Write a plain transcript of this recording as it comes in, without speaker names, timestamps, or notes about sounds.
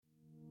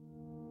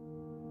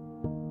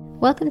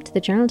Welcome to the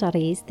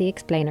Journal.ie's The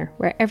Explainer,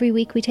 where every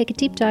week we take a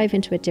deep dive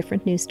into a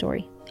different news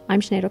story. I'm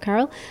Sinéad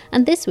O'Carroll,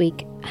 and this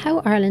week,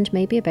 how Ireland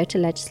may be about to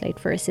legislate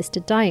for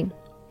assisted dying.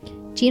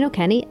 Gino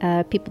Kenny,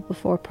 a People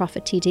Before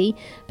Profit TD,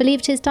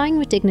 believed his Dying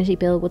with Dignity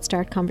bill would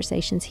start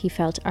conversations he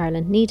felt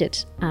Ireland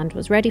needed and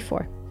was ready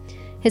for.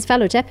 His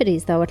fellow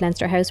deputies, though, at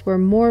Leinster House were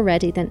more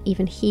ready than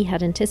even he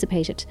had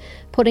anticipated,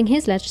 putting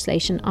his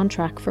legislation on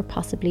track for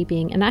possibly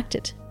being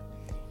enacted.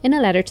 In a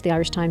letter to the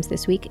Irish Times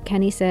this week,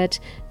 Kenny said,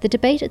 "The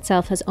debate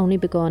itself has only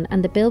begun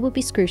and the bill will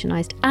be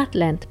scrutinised at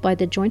length by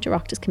the Joint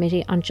Oireachtas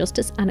Committee on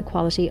Justice and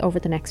Equality over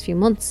the next few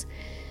months.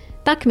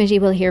 That committee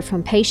will hear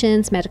from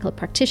patients, medical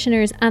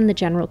practitioners and the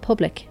general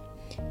public."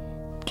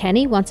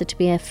 Kenny wants it to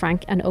be a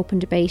frank and open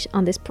debate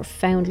on this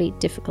profoundly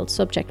difficult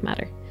subject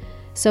matter.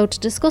 So to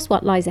discuss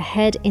what lies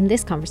ahead in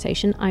this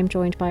conversation, I'm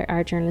joined by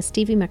our journalist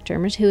Stevie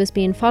McDermott, who has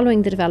been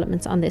following the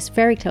developments on this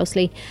very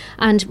closely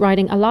and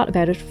writing a lot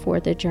about it for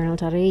the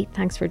Journal.ie.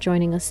 Thanks for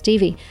joining us,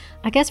 Stevie.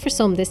 I guess for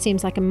some this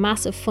seems like a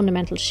massive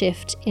fundamental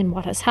shift in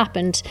what has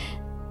happened,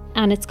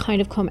 and it's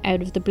kind of come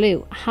out of the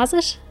blue. Has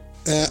it?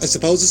 I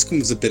suppose this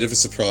comes as a bit of a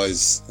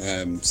surprise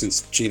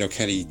since Gino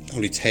Kenny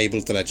only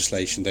tabled the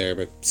legislation there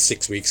about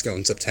 6 weeks ago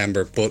in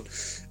September, but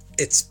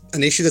it's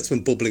an issue that's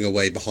been bubbling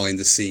away behind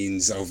the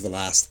scenes over the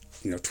last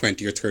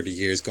 20 or 30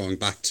 years, going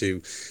back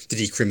to the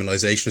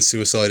decriminalisation of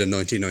suicide in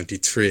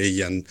 1993,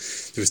 and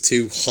there was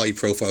two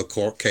high-profile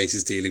court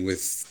cases dealing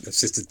with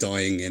assisted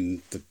dying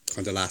in the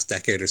kind of last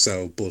decade or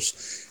so, but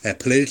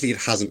politically it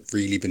hasn't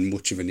really been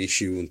much of an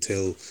issue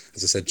until,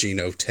 as I said,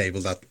 Gino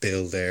tabled that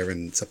bill there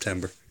in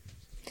September.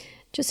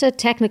 Just a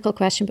technical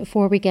question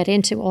before we get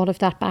into all of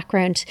that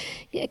background.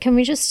 Can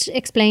we just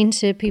explain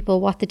to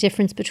people what the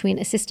difference between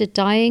assisted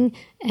dying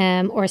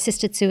or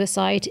assisted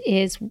suicide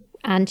is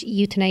and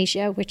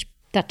euthanasia, which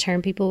that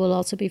term people will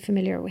also be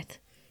familiar with?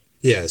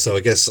 Yeah, so I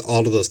guess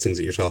all of those things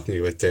that you're talking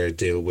about there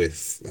deal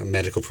with a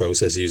medical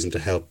process using to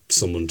help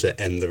someone to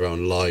end their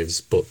own lives,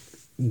 but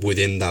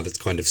within that it's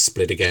kind of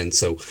split again.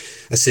 So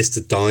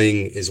assisted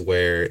dying is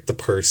where the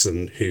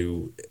person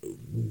who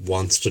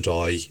wants to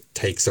die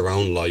takes their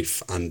own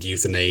life, and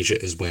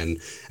euthanasia is when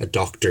a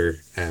doctor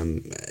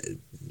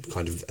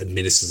kind of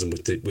administers them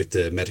with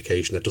the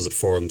medication that does it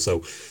for them.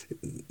 So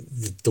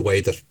the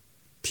way that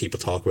people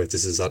talk about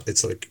this is that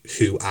it's like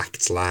who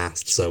acts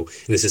last. So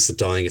in assisted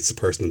dying, it's the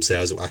person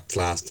themselves who acts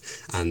last,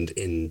 and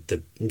in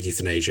the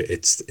euthanasia,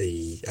 it's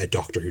a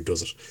doctor who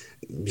does it.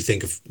 You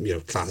think of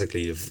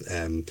classically of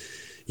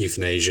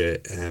euthanasia,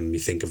 you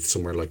think of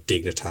somewhere like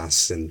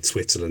Dignitas in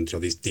Switzerland.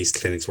 These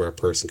clinics where a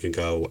person can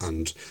go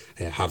and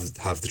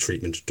have the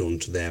treatment done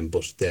to them.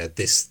 But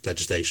this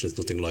legislation is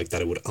nothing like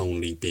that. It would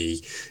only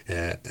be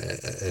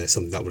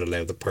something that would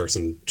allow the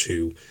person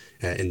to,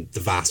 in the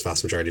vast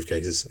majority of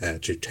cases,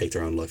 to take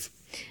their own life.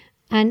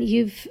 And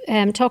you've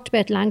talked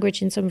about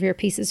language in some of your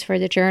pieces for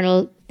the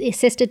journal.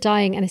 Assisted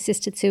dying and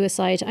assisted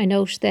suicide. I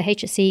note the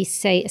HSE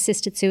say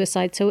assisted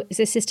suicide. So is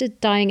assisted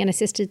dying and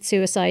assisted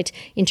suicide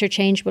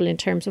interchangeable in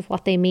terms of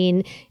what they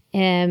mean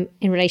in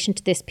relation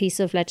to this piece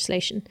of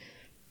legislation?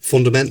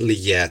 Fundamentally,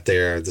 yeah, they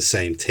are the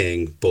same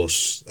thing,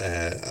 but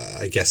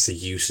I guess the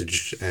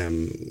usage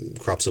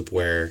crops up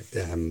where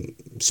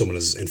someone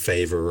is in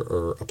favour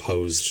or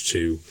opposed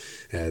to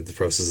the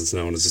process that's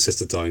known as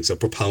assisted dying. So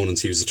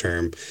proponents use the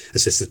term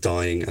assisted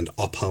dying and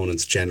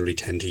opponents generally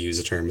tend to use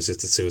the term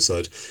assisted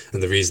suicide.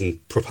 And the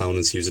reason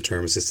proponents use the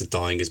term assisted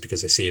dying is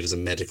because they see it as a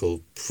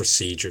medical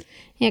procedure.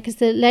 Yeah, because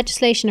the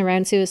legislation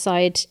around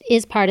suicide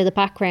is part of the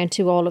background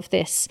to all of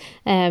this,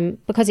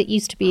 because it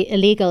used to be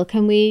illegal.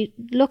 Can we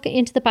look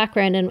into the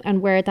background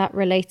and where that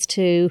relates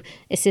to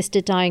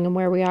assisted dying and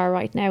where we are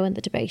right now in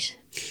the debate?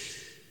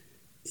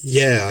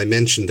 Yeah, I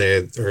mentioned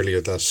there earlier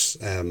that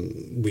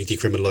we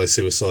decriminalised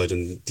suicide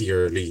in the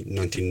early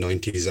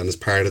 1990s, and as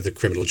part of the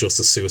Criminal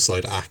Justice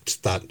Suicide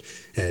Act that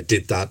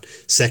did that,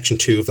 Section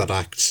 2 of that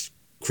Act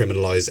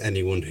criminalised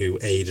anyone who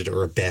aided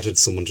or abetted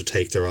someone to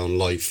take their own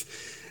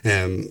life.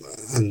 And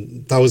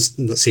that was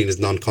seen as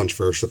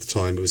non-controversial at the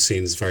time. It was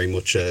seen as very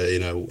much,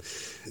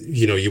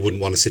 you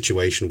wouldn't want a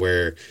situation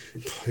where,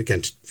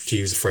 again, to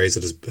use a phrase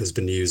that has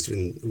been used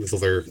with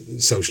other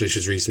social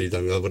issues recently,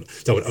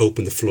 that would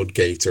open the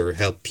floodgates or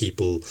help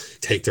people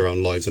take their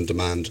own lives on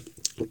demand.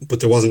 But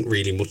there wasn't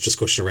really much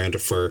discussion around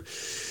it for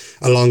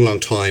a long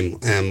time,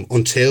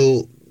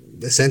 until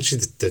essentially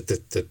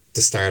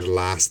the start of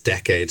last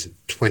decade.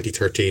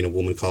 2013, a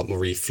woman called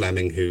Marie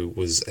Fleming, who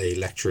was a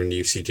lecturer in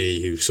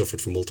UCD who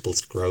suffered from multiple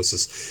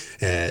sclerosis,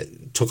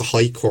 took a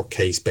high court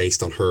case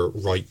based on her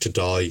right to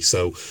die.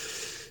 So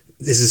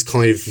this is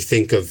kind of, if you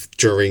think of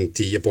during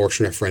the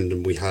abortion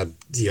referendum, we had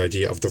the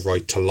idea of the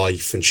right to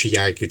life, and she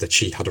argued that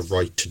she had a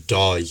right to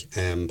die,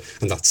 and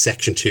that's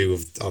Section 2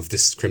 of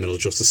this Criminal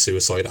Justice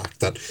Suicide Act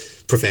that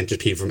prevented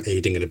people from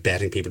aiding and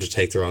abetting people to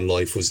take their own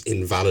life was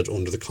invalid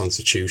under the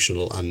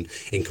constitutional and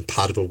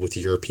incompatible with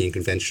the European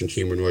Convention on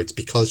Human Rights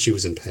because she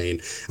was in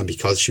pain and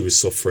because she was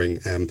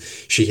suffering.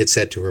 She had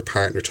said to her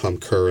partner, Tom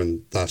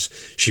Curran, that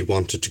she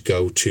wanted to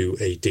go to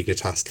a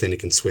Dignitas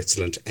clinic in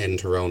Switzerland to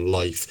end her own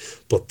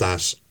life, but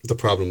that the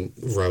problem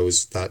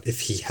rose that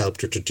if he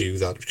helped her to do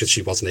that, because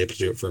she wasn't able to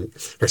do it for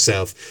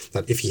herself,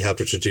 that if he helped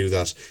her to do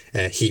that,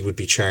 he would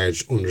be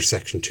charged under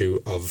Section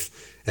 2 of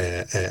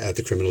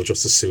the Criminal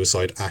Justice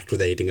Suicide Act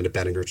with aiding and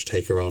abetting her to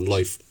take her own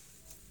life.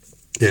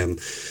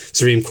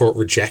 Supreme Court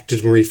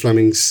rejected Marie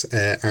Fleming's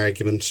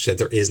argument, said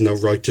there is no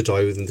right to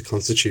die within the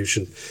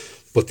Constitution.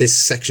 But this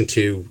Section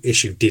 2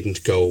 issue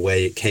didn't go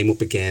away. It came up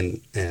again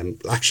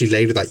actually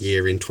later that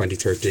year in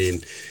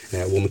 2013.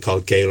 A woman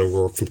called Gail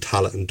O'Rourke from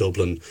Tallaght in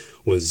Dublin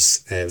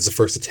was the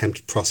first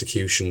attempted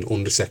prosecution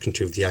under Section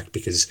 2 of the Act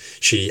because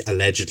she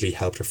allegedly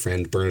helped her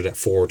friend Bernadette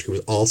Ford, who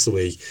was also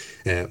a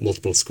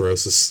multiple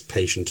sclerosis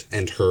patient,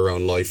 end her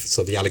own life.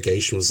 So the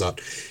allegation was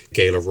that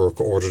Gail O'Rourke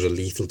ordered a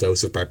lethal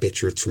dose of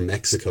barbiturates from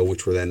Mexico,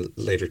 which were then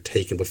later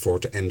taken by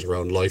Ford to end her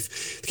own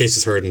life. The case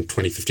was heard in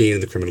 2015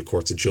 in the Criminal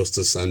Courts of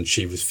Justice, and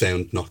she was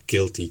found not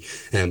guilty.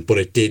 But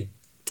it did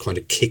kind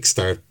of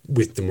kickstart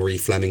with the Marie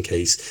Fleming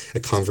case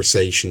a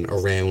conversation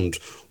around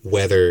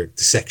whether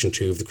the Section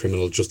 2 of the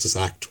Criminal Justice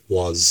Act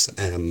was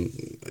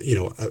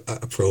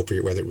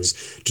appropriate, whether it was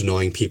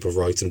denying people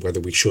rights, and whether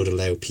we should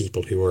allow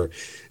people who are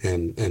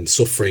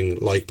suffering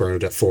like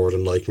Bernadette Ford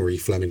and like Marie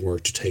Fleming were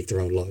to take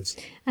their own lives.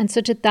 And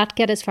so did that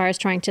get as far as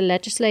trying to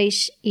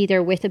legislate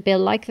either with a bill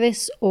like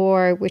this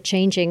or with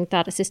changing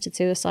that assisted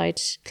suicide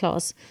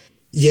clause?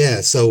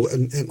 Yeah, so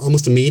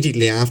almost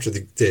immediately after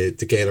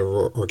the Gail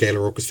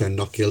O'Rourke was found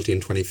not guilty in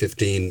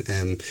 2015,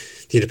 the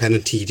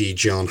independent TD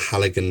John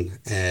Halligan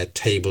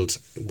tabled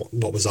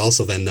what was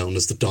also then known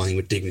as the Dying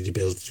with Dignity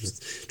Bill, which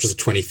was a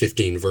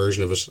 2015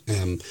 version of it.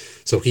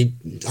 So he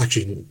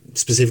actually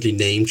specifically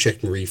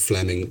name-checked Marie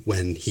Fleming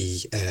when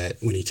he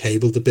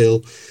tabled the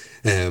bill.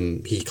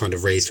 He kind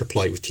of raised her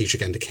plight with Taoiseach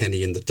Enda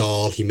Kenny in the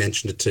Dáil. He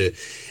mentioned it to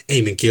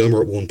Eamon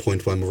Gilmore at one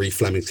point when Marie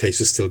Fleming's case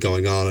was still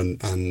going on.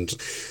 And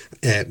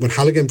when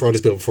Halligan brought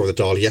his bill before the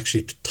Dáil, he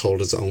actually told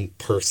his own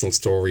personal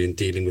story in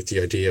dealing with the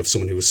idea of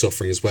someone who was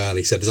suffering as well.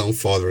 He said his own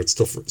father had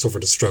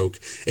suffered a stroke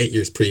 8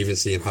 years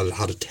previously and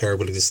had a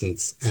terrible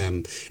existence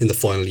in the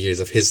final years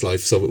of his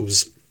life. So it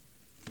was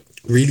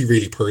really,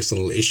 really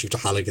personal issue to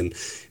Halligan,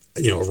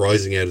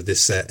 arising out of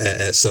this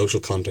social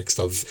context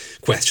of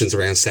questions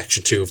around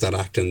Section 2 of that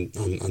Act and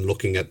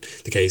looking at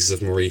the cases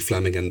of Marie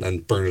Fleming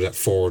and Bernadette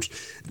Ford.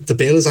 The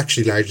bill is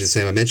actually largely the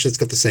same. I mentioned it's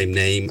got the same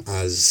name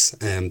as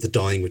the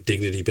Dying with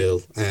Dignity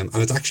Bill, and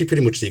it's actually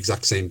pretty much the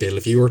exact same bill.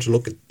 If you were to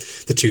look at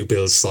the two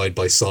bills side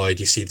by side,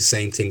 you see the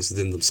same things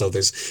within them. So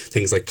there's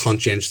things like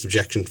conscientious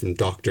objection from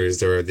doctors,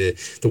 there are the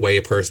way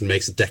a person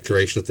makes a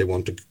declaration that they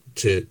want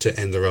to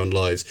end their own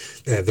lives,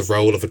 the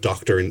role of a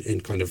doctor in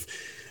kind of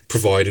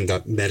providing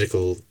that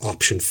medical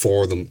option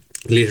for them.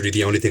 Literally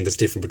the only thing that's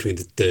different between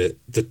the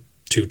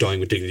two Dying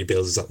with Dignity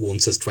bills is that one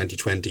says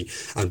 2020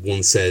 and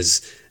one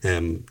says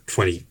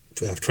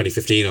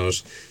 2015 on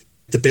it.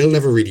 The bill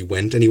never really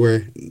went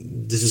anywhere.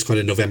 This is kind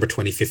of November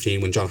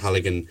 2015 when John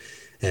Halligan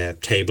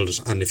tabled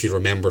it, and if you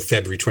remember,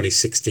 February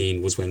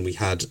 2016 was when we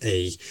had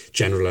a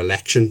general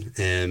election,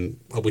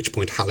 at which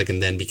point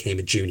Halligan then became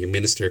a junior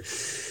minister.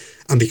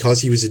 And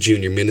because he was a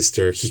junior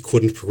minister, he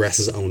couldn't progress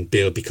his own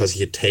bill because he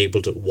had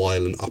tabled it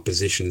while in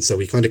opposition. So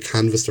he kind of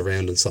canvassed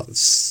around and sort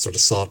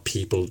of sought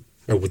people,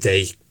 or would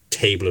they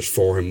table it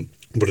for him?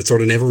 But it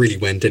sort of never really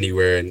went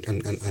anywhere and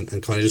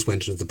kind of just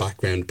went into the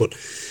background. But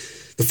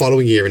the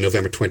following year, in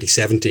November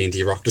 2017,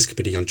 the Oireachtas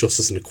Committee on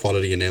Justice and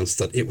Equality announced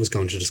that it was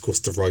going to discuss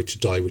the right to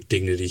die with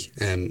dignity.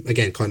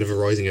 Again, kind of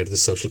arising out of the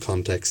social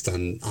context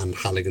and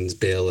Halligan's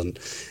bill and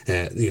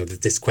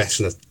this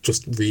question that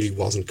just really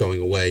wasn't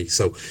going away.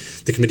 So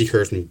the committee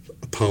heard from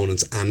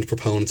opponents and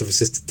proponents of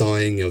assisted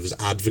dying. There was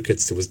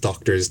advocates, there was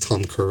doctors.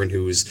 Tom Curran,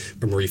 who was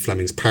Marie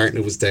Fleming's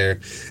partner, was there.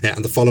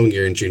 And the following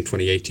year, in June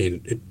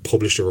 2018, it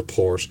published a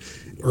report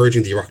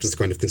urging the Oireachtas to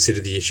kind of consider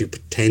the issue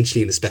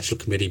potentially in a special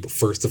committee, but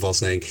first of all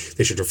saying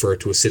they should refer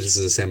to a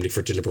citizens' assembly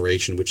for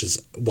deliberation, which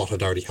is what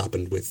had already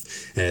happened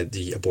with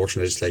the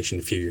abortion legislation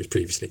a few years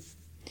previously.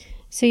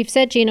 So you've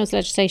said Gino's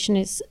legislation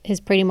is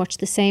pretty much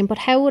the same, but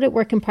how would it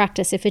work in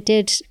practice if it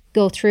did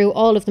go through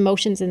all of the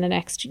motions in the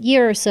next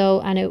year or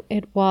so and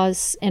it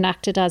was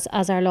enacted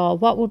as our law?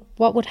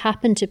 What would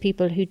happen to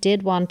people who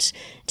did want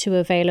to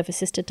avail of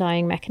assisted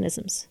dying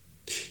mechanisms?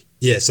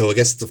 Yeah, so I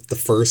guess the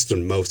first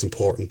and most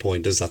important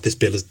point is that this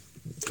bill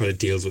kind of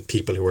deals with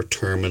people who are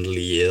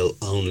terminally ill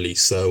only.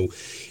 So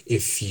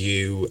if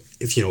you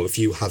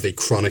have a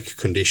chronic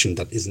condition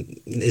that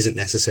isn't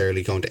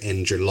necessarily going to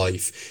end your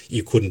life,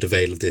 you couldn't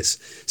avail of this.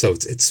 So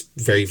it's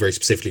very, very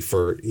specifically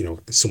for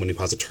someone who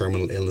has a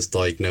terminal illness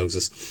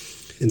diagnosis.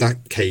 In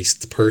that case,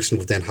 the person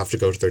would then have to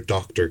go to their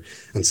doctor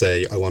and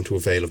say, I want to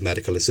avail of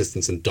medical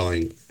assistance in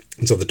dying.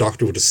 And so the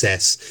doctor would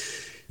assess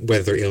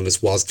whether their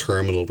illness was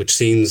terminal, which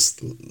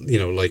seems,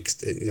 like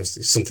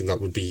something that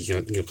would be,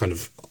 kind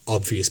of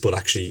obvious, but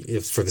actually,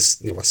 for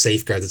this, a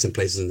safeguard that's in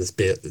place in this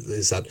bill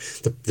is that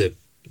the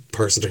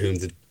person to whom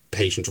the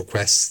patient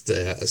requests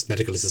as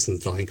medical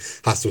assistance dying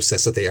has to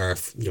assess that they are,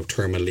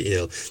 terminally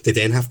ill. They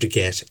then have to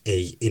get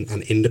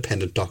an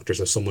independent doctor,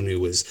 so someone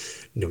who is,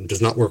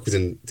 does not work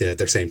within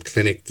their same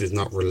clinic, is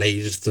not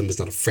related to them, is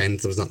not a friend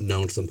to them, is not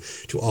known to them,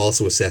 to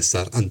also assess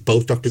that. And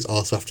both doctors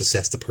also have to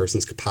assess the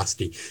person's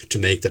capacity to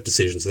make that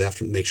decision. So they have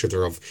to make sure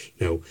they're of,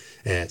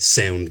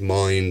 sound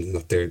mind, and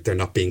that they're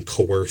not being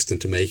coerced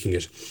into making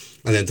it.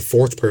 And then the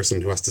fourth person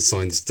who has to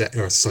sign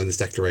this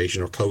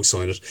declaration or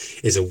co-sign it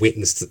is a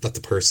witness that the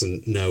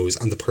person knows,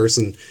 and the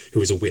person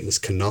who is a witness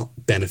cannot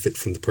benefit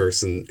from the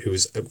person who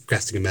is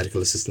requesting a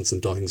medical assistance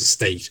and dying's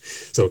estate.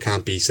 So it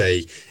can't be,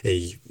 say,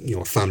 a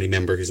family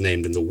member who's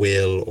named in the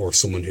will, or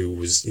someone who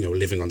was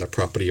living on their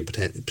property and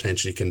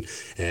potentially can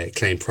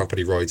claim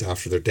property rights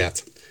after their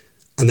death.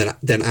 And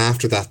then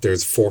after that,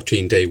 there's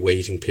 14-day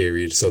waiting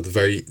period. So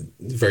the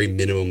very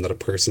minimum that a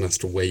person has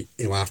to wait,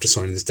 after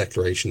signing this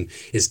declaration,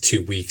 is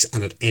 2 weeks.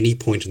 And at any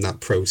point in that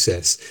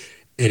process,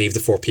 any of the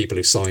four people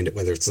who signed it,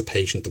 whether it's the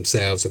patient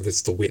themselves, or if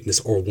it's the witness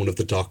or one of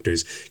the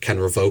doctors, can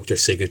revoke their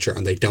signature,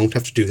 and they don't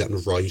have to do that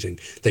in writing.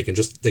 They can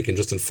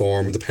just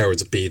inform the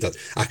powers that be that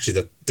actually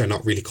that they're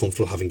not really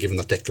comfortable having given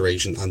that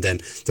declaration, and then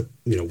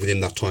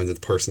within that time that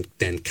the person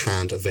then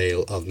can't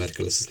avail of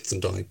medical assistance in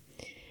dying.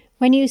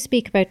 When you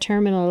speak about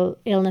terminal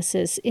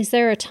illnesses, is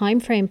there a time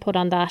frame put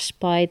on that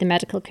by the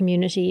medical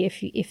community?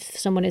 If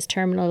someone is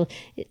terminal,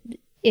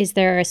 is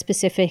there a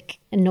specific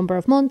number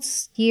of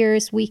months,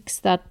 years, weeks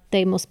that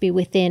they must be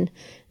within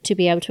to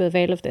be able to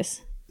avail of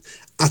this?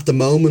 At the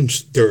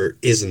moment, there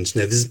isn't.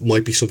 Now, this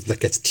might be something that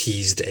gets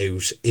teased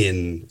out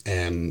in,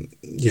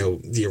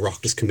 the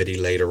Oireachtas committee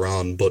later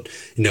on. But,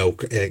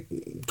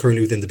 currently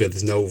within the bill,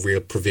 there's no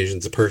real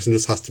provisions. The person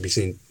just has to be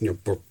seen,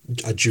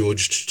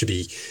 adjudged to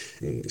be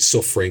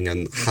suffering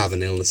and have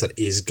an illness that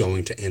is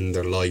going to end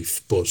their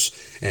life. But,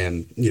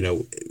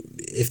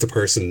 if the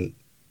person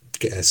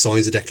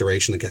signs a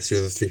declaration and gets the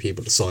other three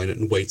people to sign it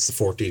and waits the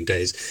 14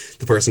 days,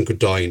 the person could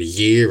die in a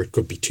year, it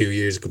could be 2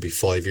 years, it could be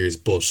 5 years,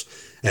 but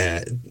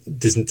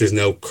there's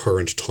no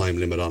current time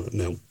limit on it,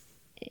 no.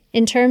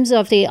 In terms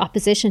of the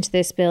opposition to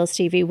this bill,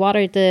 Stevie, what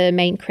are the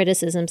main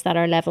criticisms that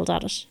are levelled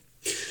at it?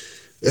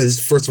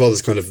 First of all,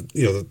 there's kind of,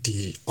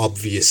 the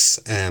obvious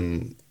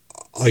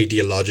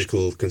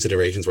ideological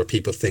considerations where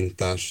people think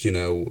that,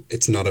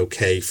 it's not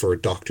okay for a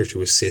doctor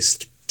to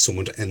assist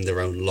someone to end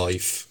their own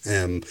life,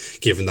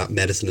 given that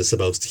medicine is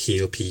supposed to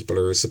heal people,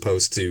 or is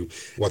supposed to,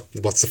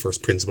 what's the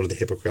first principle of the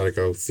Hippocratic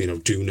Oath,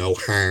 do no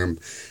harm.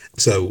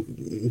 So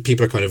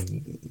people are kind of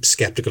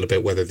skeptical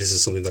about whether this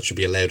is something that should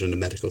be allowed in a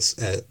medical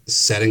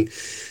setting.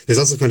 There's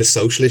also kind of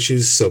social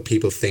issues. So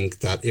people think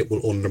that it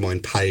will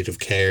undermine palliative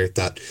care,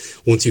 that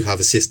once you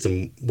have a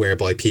system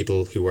whereby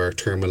people who are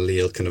terminally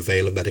ill can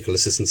avail of medical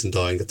assistance in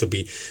dying, that there'll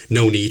be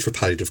no need for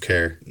palliative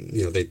care.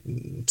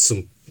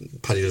 Some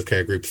palliative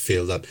care groups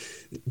feel that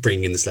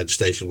bringing in this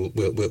legislation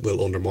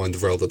will undermine the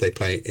role that they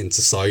play in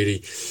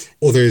society.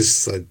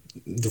 Others,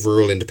 the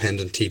rural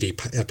independent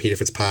TD Peter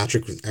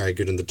Fitzpatrick,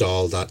 argued in the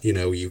Dáil that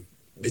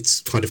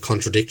it's kind of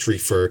contradictory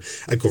for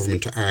a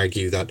government to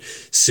argue that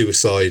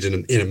suicide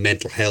in a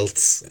mental health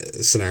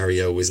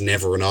scenario is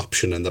never an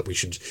option, and that we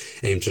should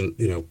aim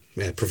to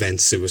prevent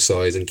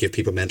suicide and give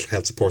people mental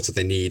health supports that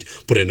they need,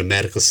 but in a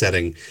medical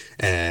setting,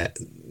 it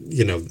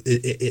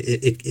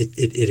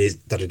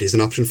is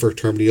an option for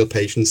terminally ill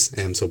patients.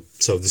 So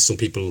there's some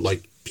people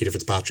like Peter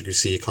Fitzpatrick who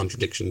see a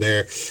contradiction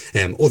there.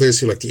 Others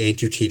who, like the Ain't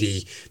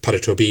TD Paddy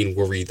Tobin,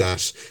 worry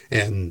that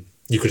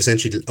you could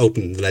essentially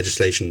open the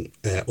legislation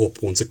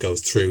up once it goes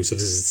through. So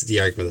this is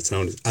the argument that's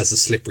known as the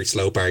slippery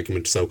slope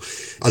argument. So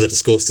as I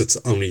discussed, it's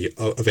only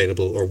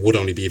available, or would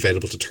only be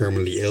available, to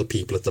terminally ill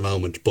people at the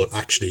moment. But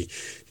actually,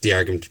 the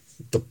argument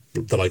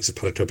the likes of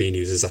Paddy Tobin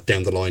uses, that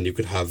down the line you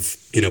could have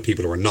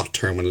people who are not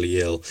terminally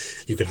ill.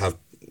 You could have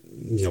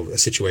a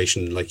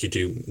situation like you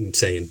do,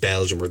 say, in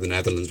Belgium or the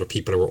Netherlands, where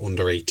people who are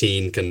under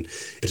 18 can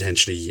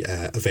potentially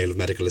avail of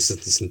medical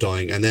assistance in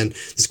dying. And then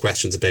there's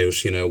questions about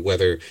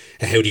whether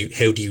how do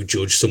you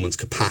judge someone's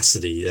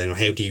capacity?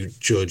 How do you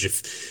judge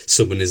if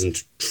someone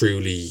isn't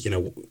truly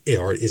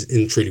or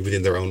isn't truly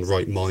within their own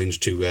right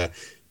mind to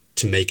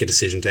make a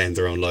decision to end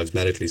their own lives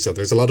medically? So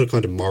there's a lot of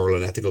kind of moral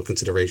and ethical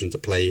considerations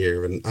at play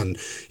here, and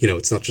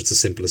it's not just as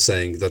simple as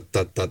saying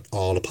that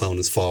all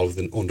opponents fall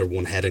under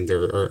one heading.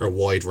 There are a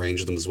wide range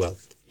of them as well.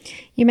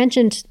 You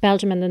mentioned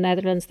Belgium and the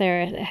Netherlands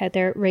there, how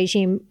their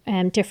regime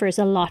differs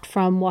a lot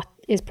from what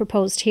is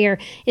proposed here.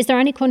 Is there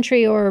any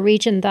country or a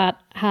region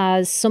that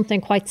has something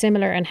quite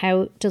similar, and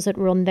how does it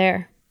run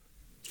there?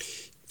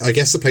 I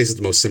guess the place with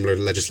the most similar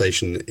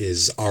legislation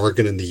is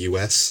Oregon in the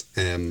US.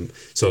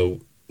 So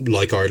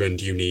like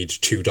Ireland, you need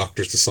 2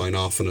 doctors to sign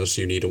off on it.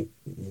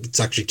 It's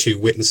actually 2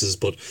 witnesses,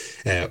 but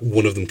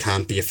one of them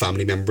can't be a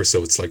family member.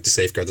 So it's like the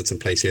safeguard that's in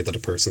place here, that a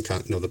person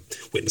can't, the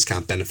witness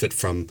can't benefit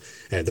from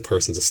the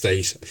person's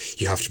estate.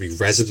 You have to be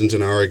resident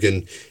in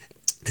Oregon.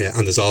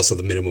 And there's also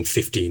the minimum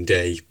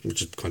 15-day,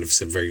 which is kind of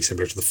very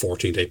similar to the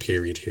 14-day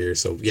period here.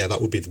 So yeah,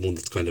 that would be the one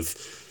that's kind of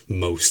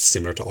most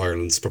similar to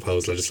Ireland's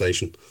proposed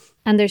legislation.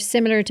 And there's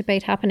similar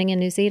debate happening in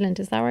New Zealand,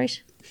 is that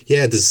right?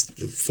 Yeah, there's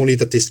funny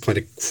that this kind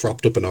of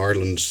cropped up in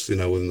Ireland, in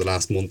the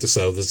last month or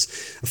so. There's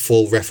a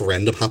full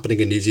referendum happening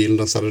in New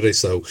Zealand on Saturday.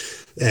 So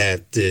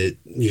the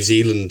New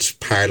Zealand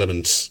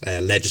Parliament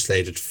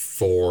legislated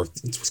for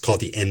what's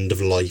called the End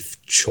of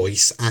Life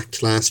Choice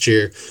Act last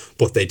year,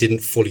 but they didn't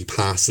fully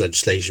pass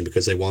legislation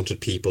because they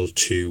wanted people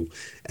to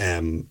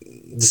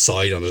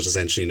decide on it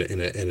essentially in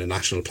a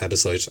national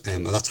plebiscite,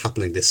 and that's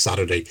happening this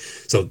Saturday.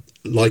 So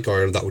like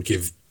Ireland, that would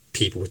give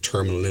people with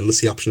terminal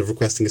illness the option of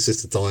requesting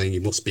assisted dying. You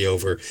must be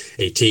over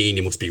 18,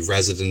 you must be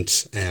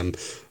resident.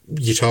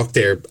 You talked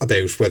there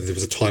about whether there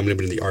was a time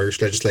limit in the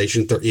Irish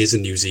legislation. There is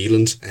in New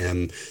Zealand.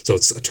 So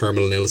it's a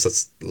terminal illness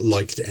that's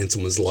likely to end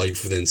someone's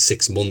life within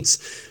 6 months.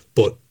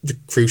 But the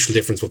crucial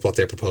difference with what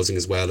they're proposing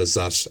as well is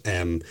that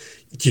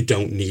you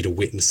don't need a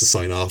witness to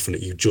sign off on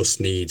it. You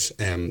just need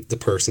the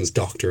person's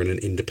doctor and an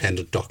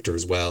independent doctor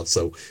as well.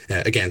 So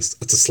again,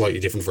 it's a slightly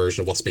different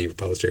version of what's being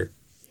proposed here.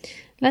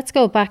 Let's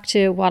go back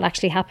to what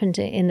actually happened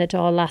in the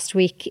Dáil last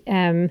week.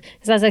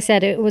 Because as I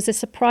said, it was a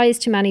surprise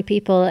to many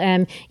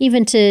people,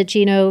 even to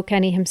Gino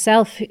Kenny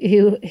himself,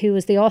 who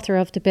was the author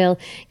of the bill.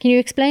 Can you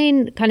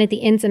explain kind of the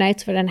ins and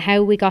outs of it and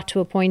how we got to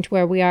a point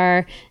where we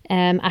are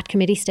at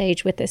committee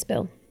stage with this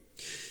bill?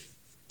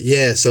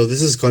 Yeah, so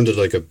this is kind of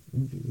like a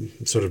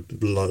sort of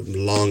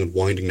long and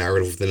winding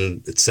narrative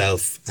within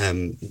itself.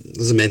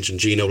 As I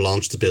mentioned, Gino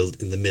launched the bill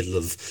in the middle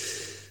of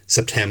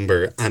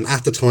September, and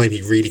at the time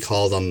he really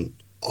called on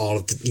all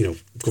of the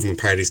government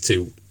parties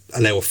to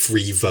allow a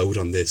free vote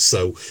on this.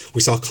 So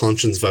we saw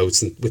conscience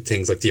votes with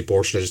things like the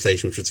abortion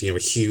legislation, which was a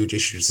huge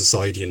issue to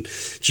society. And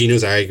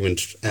Gino's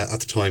argument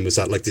at the time was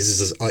that this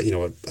is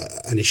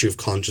an issue of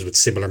conscience with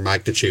similar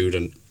magnitude,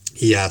 and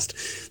he asked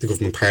the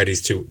government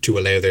parties to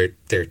allow their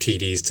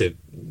TDs to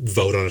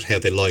vote on it how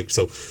they like.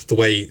 So the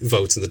way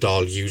votes in the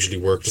Dáil usually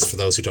work, just for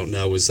those who don't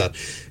know, is that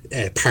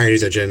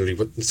parties are generally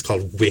what's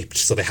called whipped,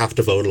 so they have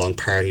to vote along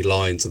party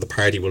lines. So the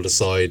party will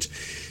decide.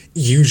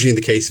 Usually, in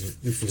the case of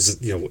if it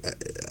was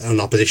an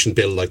opposition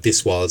bill like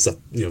this was, that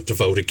to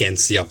vote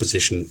against the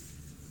opposition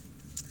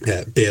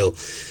bill.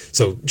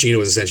 So Gino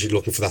was essentially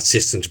looking for that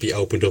system to be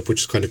opened up,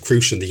 which is kind of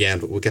crucial in the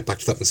end. But we'll get back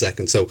to that in a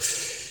second. So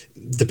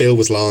the bill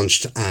was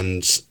launched,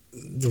 and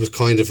there was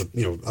kind of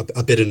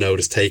a bit of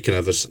notice taken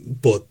of it.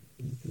 But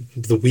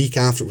the week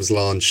after it was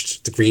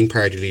launched, the Green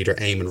Party leader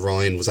Eamon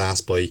Ryan was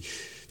asked by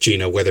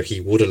Gino whether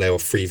he would allow a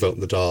free vote in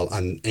the Dáil,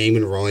 and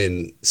Eamon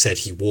Ryan said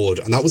he would,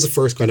 and that was the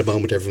first kind of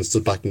moment everyone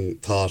stood back and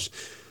thought,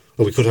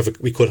 well, we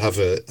could have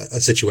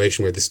a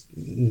situation where this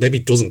maybe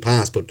doesn't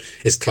pass, but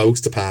is close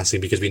to passing,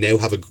 because we now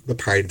have a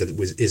party that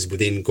is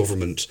within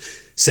government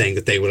saying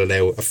that they will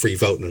allow a free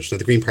vote in it. Now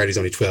the Green Party is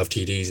only 12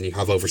 TDs, and you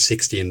have over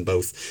 60 in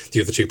both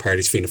the other two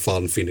parties, Fianna Fáil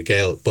and Fine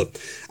Gael. But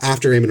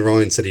after Eamon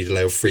Ryan said he'd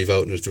allow a free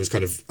vote in it, there was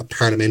kind of a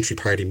parliamentary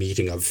party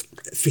meeting of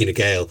Fine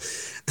Gael,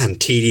 and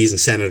TDs and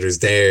senators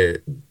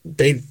there,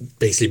 they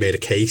basically made a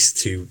case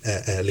to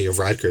Leo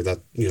Varadkar that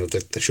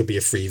that there should be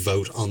a free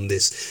vote on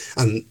this.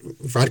 And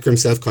Varadkar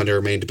himself kind of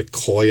remained a bit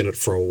coy on it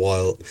for a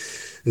while.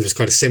 And there's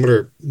kind of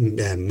similar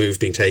move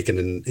being taken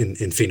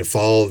in Fianna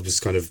Fáil. It was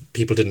kind of,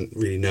 people didn't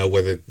really know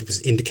whether there was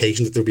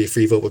indication that there would be a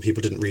free vote, but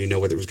people didn't really know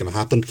whether it was going to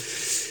happen.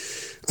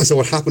 And so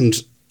what happened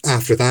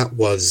after that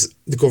was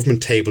the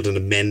government tabled an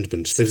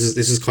amendment. This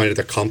is kind of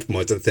their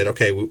compromise, that said,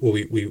 okay,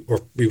 we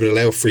would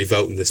allow a free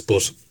vote in this,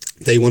 but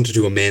they wanted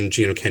to amend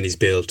Gino Kenny's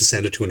bill to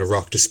send it to an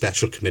Oireachtas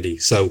Special Committee.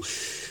 So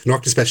an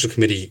Oireachtas Special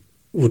Committee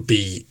would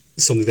be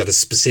something that is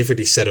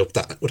specifically set up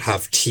that would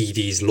have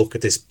TDs look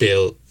at this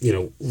bill,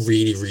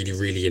 really, really,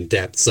 really in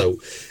depth. So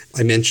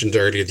I mentioned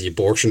earlier the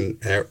abortion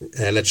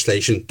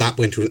legislation that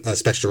went to a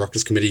special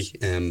Oireachtas committee.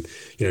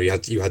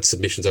 You had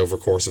submissions over a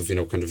course of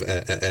kind of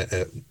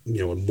a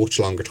much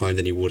longer time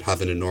than you would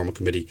have in a normal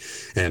committee.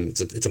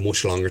 It's a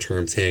much longer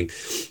term thing.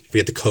 We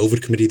had the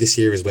COVID committee this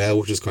year as well,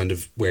 which is kind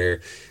of where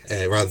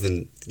rather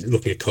than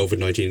looking at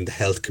COVID-19 in the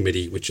health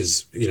committee, which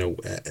is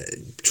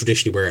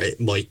traditionally where it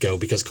might go,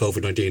 because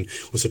COVID-19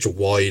 was such a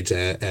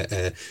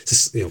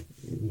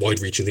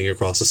wide-reaching thing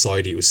across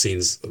society, it was seen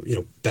as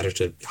better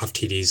to have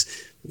TDs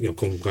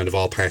come from kind of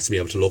all parts to be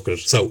able to look at it.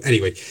 So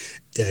anyway,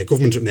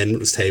 government amendment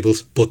was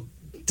tabled, but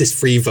this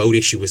free vote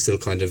issue was still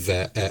kind of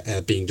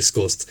being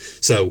discussed.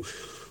 So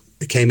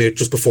it came out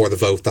just before the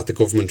vote that the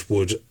government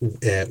would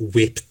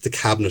whip the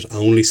cabinet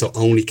only, so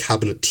only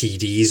cabinet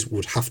TDs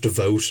would have to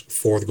vote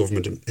for the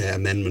government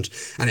amendment,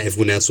 and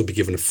everyone else would be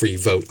given a free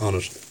vote on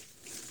it.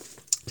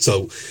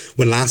 So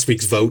when last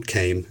week's vote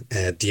came,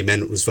 the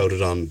amendment was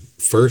voted on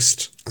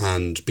first,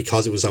 and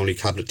because it was only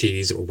cabinet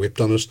TDs that were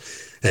whipped on it,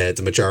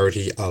 the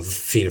majority of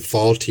Fianna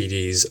Fáil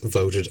TDs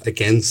voted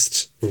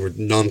against, who were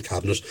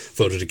non-cabinet,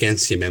 voted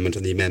against the amendment,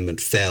 and the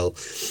amendment fell.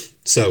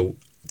 So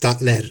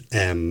that led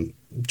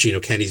Gino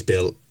Kenny's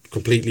bill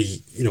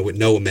completely, with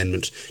no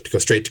amendment, to go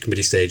straight to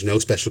committee stage, no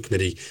special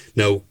committee,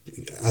 no,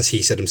 as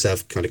he said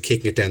himself, kind of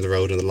kicking it down the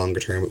road in the longer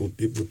term.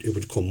 It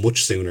would come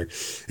much sooner.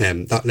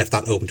 That left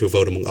that open to a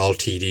vote among all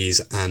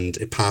TDs, and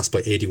it passed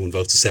by 81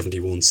 votes to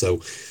 71.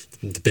 So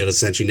the bill is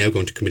essentially now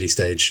going to committee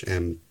stage,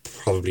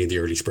 probably in the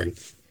early spring.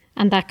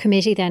 And that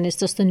committee then is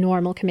just the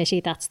normal committee,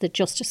 that's the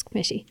Justice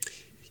Committee.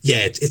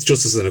 Yeah, it's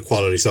justice and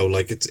equality. So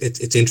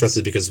it's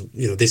interesting because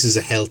this is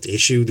a health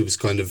issue. There was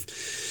kind of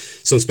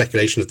some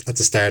speculation at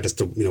the start as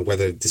to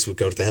whether this would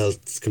go to the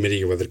Health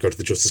Committee or whether it would go to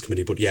the Justice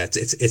Committee. But yeah,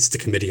 it's the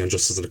Committee on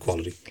Justice and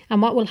Equality.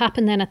 And what will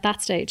happen then at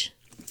that stage?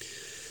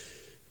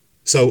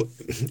 So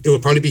it will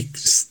probably be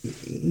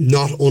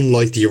not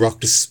unlike the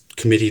Oireachtas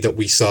Committee that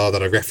we saw,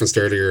 that I referenced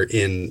earlier,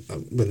 in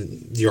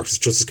when the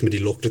Oireachtas Justice Committee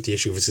looked at the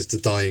issue of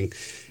assisted dying,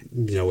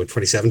 in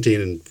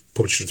 2017 and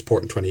published a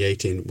report in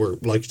 2018. We're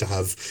likely to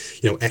have,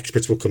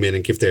 experts will come in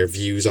and give their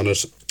views on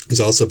it.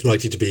 There's also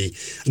likely to be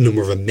a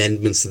number of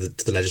amendments to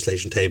the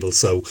legislation table.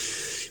 So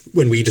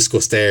when we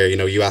discussed there,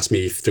 you asked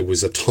me if there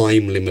was a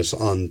time limit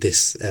on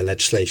this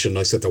legislation.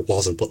 I said there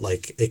wasn't, but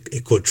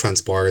it could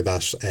transpire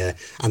that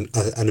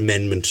an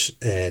amendment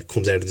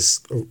comes out of this,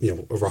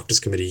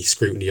 Oireachtas Committee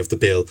scrutiny of the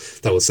bill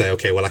that will say,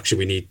 okay, well, actually,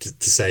 we need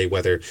to say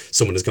whether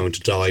someone is going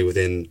to die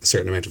within a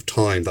certain amount of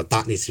time,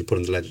 that needs to be put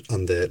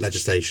on the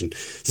legislation.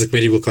 So the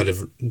committee will kind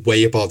of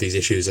weigh up all these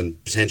issues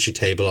and potentially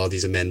table all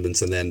these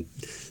amendments, and then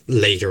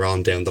later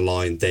on down the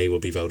line, they will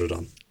be voted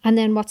on. And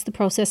then what's the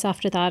process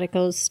after that? It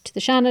goes to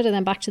the Seanad and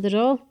then back to the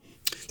Dáil?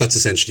 That's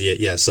essentially it,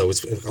 yeah. So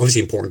it's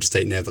obviously important to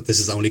state now that this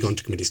is only going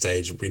to committee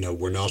stage. We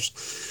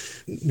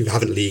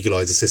haven't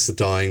legalised assisted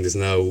dying. There's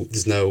no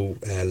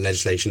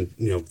legislation,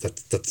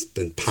 that's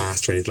been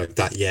passed or anything like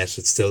that yet.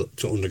 It's still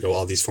to undergo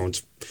all these forms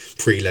of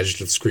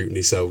pre-legislative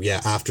scrutiny. So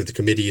yeah, after the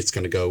committee, it's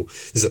going to go,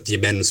 the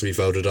amendments will be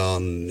voted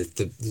on. If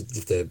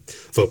the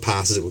vote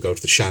passes, it will go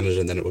to the Seanad,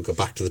 and then it will go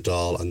back to the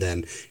Dáil, and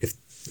then if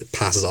it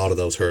passes all of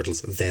those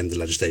hurdles, then the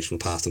legislation will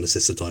pass and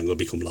assisted dying will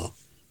become law.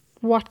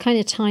 What kind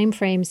of time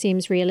frame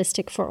seems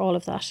realistic for all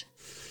of that?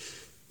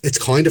 It's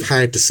kind of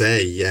hard to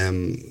say.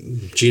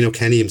 Gino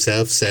Kenny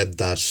himself said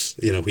that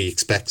he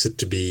expects it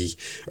to be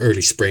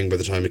early spring by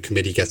the time the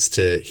committee gets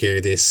to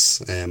hear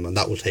this, and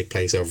that will take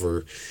place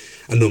over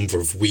a number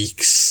of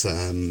weeks.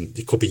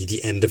 It could be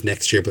the end of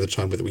next year by the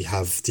time that we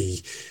have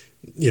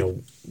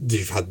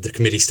we've had the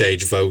committee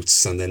stage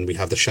votes, and then we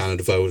have the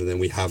Seanad vote, and then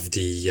we have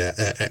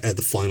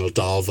the final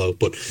Dáil vote.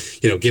 But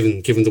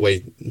given the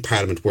way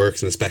Parliament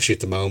works, and especially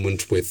at the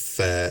moment with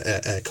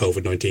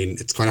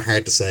COVID-19, it's kind of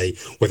hard to say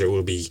whether it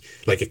will be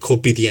it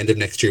could be the end of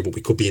next year, but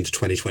we could be into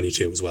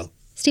 2022 as well.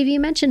 Stevie,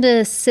 you mentioned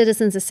a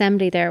citizens'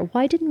 assembly there.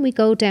 Why didn't we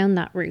go down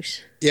that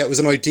route? Yeah, it was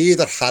an idea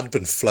that had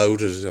been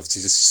floated.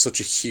 Obviously, it's such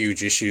a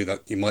huge issue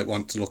that you might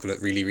want to look at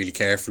it really, really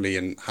carefully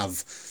and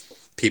have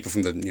people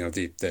from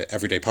the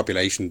everyday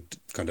population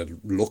kind of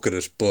look at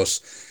it, but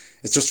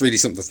it's just really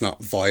something that's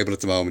not viable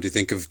at the moment. You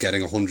think of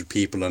getting 100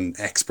 people and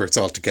experts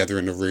all together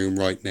in a room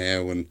right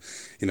now, and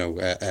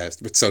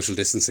with social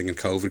distancing and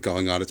COVID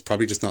going on, it's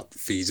probably just not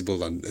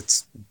feasible, and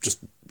it's just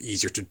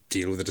easier to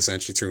deal with it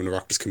essentially through an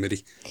Oireachtas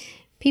committee.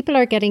 People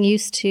are getting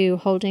used to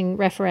holding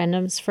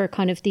referendums for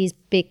kind of these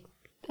big,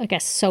 I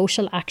guess,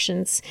 social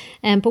actions,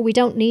 but we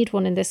don't need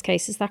one in this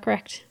case. Is that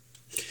correct?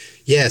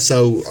 Yeah,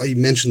 so I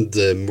mentioned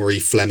the Murray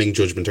Fleming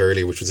judgment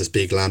earlier, which was this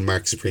big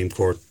landmark Supreme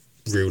Court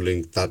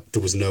ruling that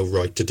there was no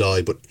right to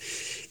die. But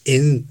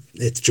in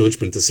its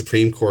judgment, the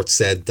Supreme Court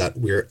said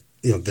that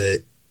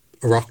the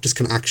Oireachtas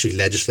can actually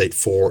legislate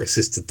for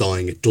assisted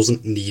dying. It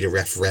doesn't need a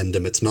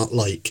referendum. It's not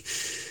like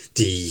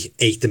the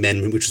Eighth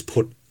Amendment, which was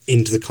put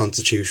into the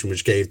Constitution,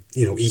 which gave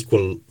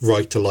equal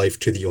right to life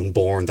to the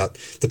unborn, that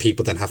the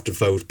people then have to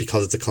vote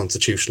because it's a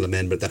constitutional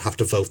amendment, then have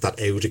to vote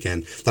that out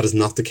again. That is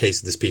not the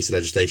case with this piece of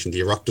legislation.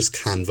 The Oireachtas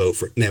can vote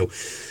for it. Now,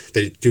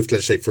 they do have to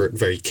legislate for it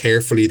very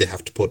carefully. They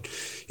have to put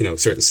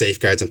certain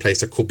safeguards in place.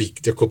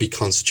 There could be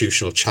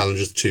constitutional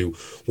challenges to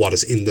what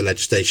is in the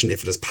legislation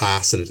if it is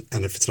passed and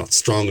if it's not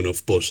strong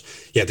enough. But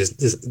yeah,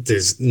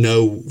 there's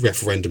no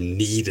referendum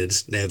needed.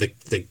 Now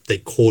they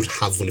could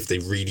have one if they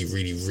really,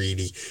 really,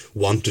 really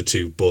wanted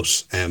to, but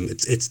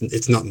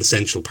it's not an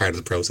essential part of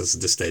the process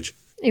at this stage.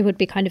 It would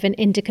be kind of an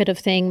indicative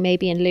thing,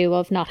 maybe in lieu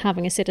of not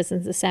having a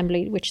citizens'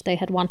 assembly, which they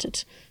had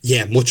wanted.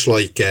 Yeah, much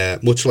like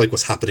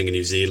what's happening in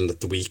New Zealand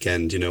at the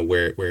weekend,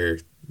 where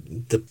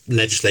the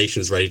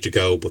legislation is ready to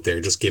go, but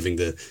they're just giving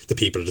the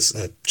people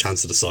a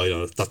chance to decide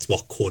on it. That's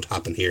what could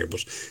happen here,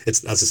 but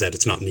it's, as I said,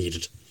 it's not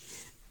needed.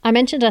 I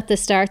mentioned at the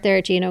start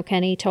there, Gino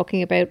Kenny,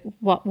 talking about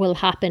what will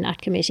happen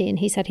at committee, and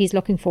he said he's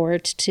looking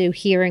forward to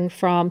hearing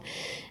from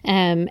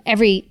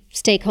every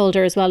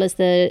stakeholder as well as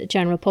the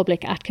general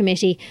public at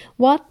committee.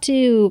 What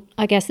do,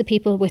 I guess, the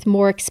people with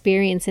more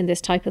experience in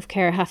this type of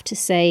care have to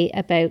say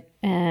about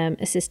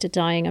assisted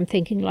dying? I'm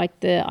thinking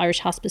like the Irish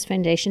Hospice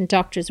Foundation,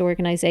 doctors'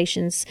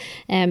 organisations,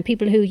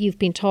 people who you've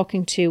been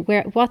talking to.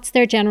 What's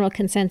their general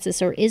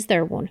consensus, or is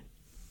there one?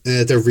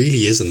 There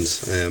really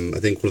isn't. I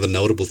think one of the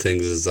notable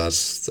things is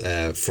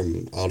that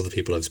from all of the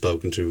people I've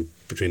spoken to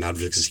between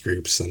advocacy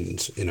groups and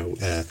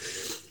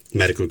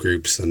medical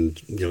groups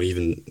and, you know,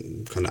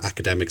 even kind of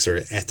academics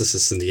or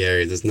ethicists in the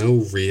area, there's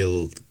no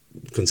real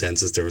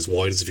consensus. They're as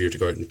wide as if you were to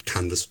go out and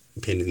canvass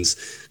opinions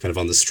kind of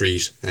on the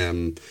street.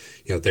 You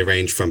know, they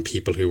range from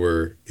people who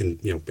were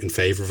in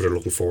favour of it or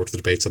looking forward to the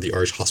debate. So the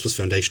Irish Hospice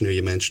Foundation, who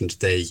you mentioned,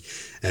 they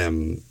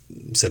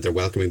said they're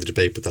welcoming the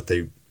debate, but that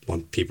they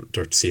want people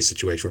to see a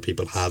situation where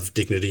people have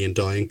dignity in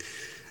dying.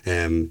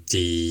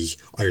 The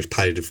Irish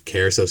Palliative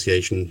Care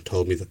Association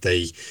told me that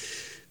they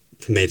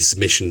made a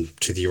submission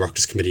to the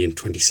Oireachtas Committee in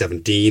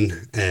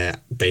 2017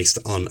 based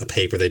on a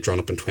paper they'd drawn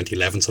up in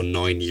 2011, so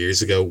 9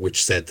 years ago,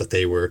 which said that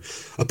they were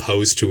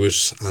opposed to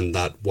it, and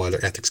that while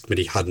their ethics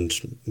committee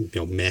hadn't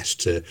met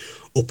to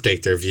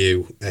update their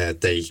view,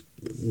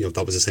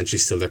 that was essentially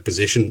still their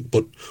position.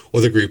 But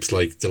other groups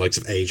like the likes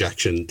of Age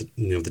Action,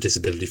 the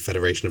Disability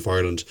Federation of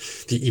Ireland,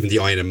 even the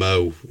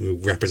INMO, who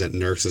represent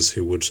nurses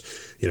who would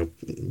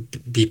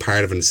be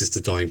part of an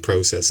assisted dying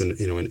process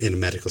in a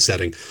medical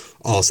setting,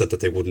 all said that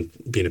they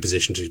wouldn't be in a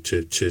position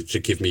to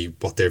give me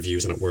what their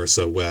views on it were.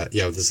 So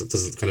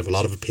there's kind of a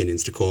lot of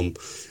opinions to come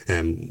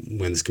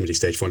when this committee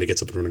stage finally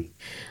gets up and running.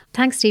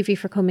 Thanks, Stevie,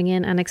 for coming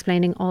in and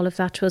explaining all of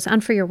that to us,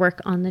 and for your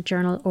work on the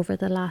journal over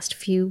the last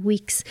few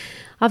weeks.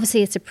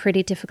 Obviously, it's a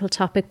pretty difficult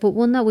topic, but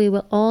one that we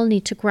will all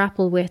need to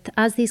grapple with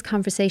as these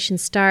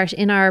conversations start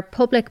in our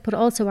public but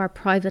also our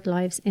private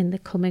lives in the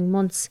coming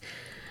months.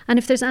 And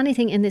if there's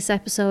anything in this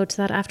episode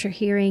that after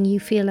hearing you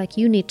feel like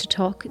you need to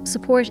talk,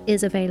 support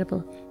is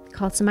available.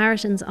 Call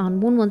Samaritans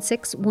on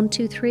 116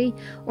 123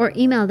 or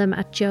email them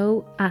at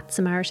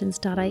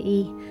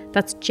joe@samaritans.ie.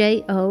 That's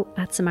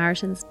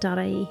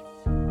jo@samaritans.ie.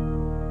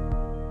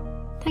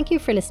 Thank you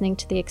for listening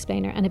to The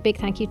Explainer, and a big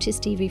thank you to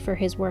Stevie for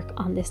his work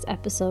on this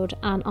episode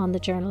and on the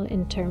journal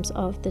in terms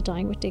of the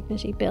Dying with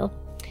Dignity bill.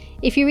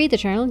 If you read the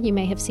journal, you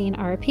may have seen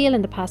our appeal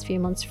in the past few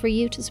months for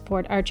you to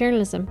support our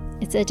journalism.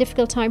 It's a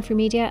difficult time for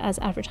media as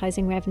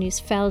advertising revenues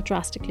fell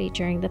drastically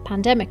during the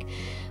pandemic,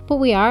 but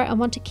we are and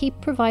want to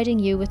keep providing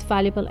you with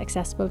valuable,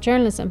 accessible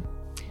journalism.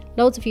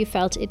 Loads of you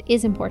felt it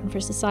is important for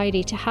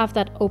society to have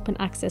that open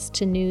access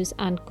to news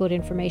and good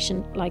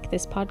information like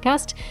this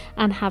podcast,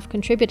 and have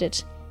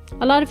contributed.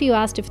 A lot of you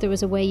asked if there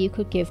was a way you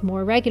could give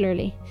more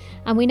regularly,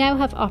 and we now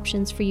have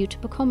options for you to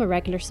become a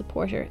regular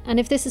supporter. And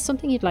if this is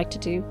something you'd like to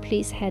do,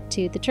 please head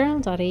to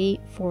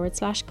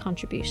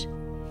thejournal.ie/contribute.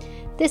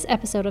 This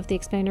episode of The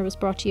Explainer was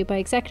brought to you by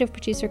executive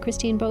producer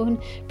Christine Bohan,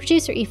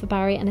 producer Aoife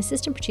Barry, and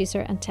assistant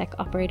producer and tech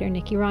operator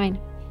Nikki Ryan.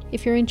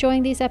 If you're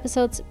enjoying these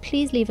episodes,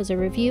 please leave us a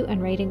review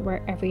and rating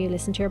wherever you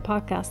listen to your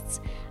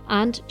podcasts,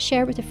 and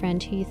share with a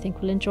friend who you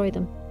think will enjoy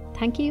them.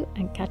 Thank you,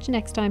 and catch you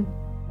next time.